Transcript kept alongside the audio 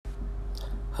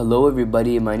Hello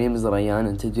everybody, my name is Ryan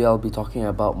and today I'll be talking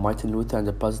about Martin Luther and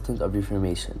the Protestant of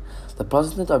Reformation. The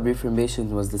Protestant of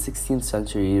Reformation was the 16th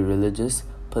century religious,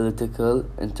 political,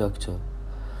 intellectual,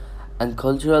 and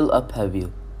cultural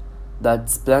upheaval that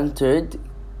splintered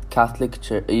Catholic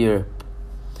Europe,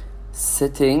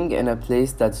 sitting in a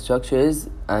place that structures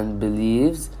and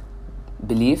beliefs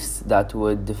that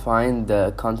would define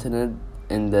the continent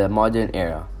in the modern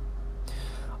era.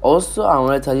 Also, I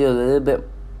want to tell you a little bit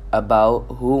about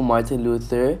who Martin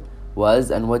Luther was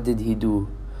and what did he do.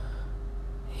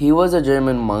 He was a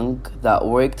German monk that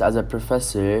worked as a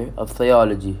professor of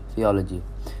theology,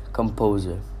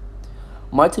 composer.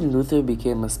 Martin Luther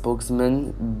became a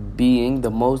spokesman, being the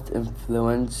most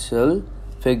influential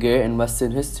figure in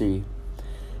Western history.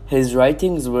 His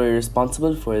writings were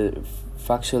responsible for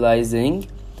fractionalizing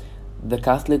the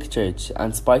Catholic Church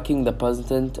and sparking the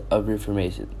Protestant of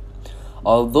Reformation.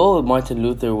 Although Martin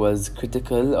Luther was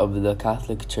critical of the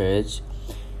Catholic Church,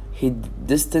 he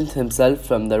distanced himself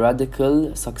from the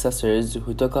radical successors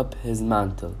who took up his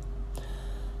mantle.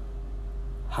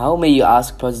 How may you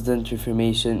ask Protestant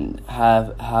Reformation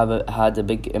had a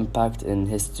big impact in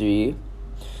history?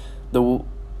 The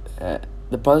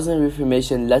Protestant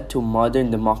Reformation led to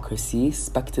modern democracy,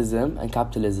 Spectism, and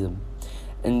capitalism,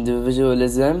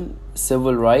 individualism,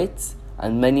 civil rights,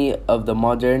 and many of the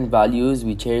modern values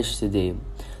we cherish today.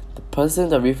 The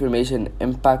Protestant of Reformation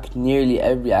impacted nearly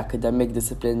every academic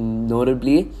discipline,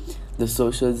 notably the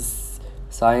social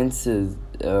sciences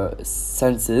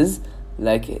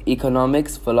like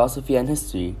economics, philosophy, and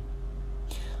history.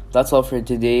 That's all for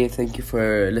today. Thank you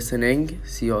for listening.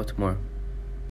 See you all tomorrow.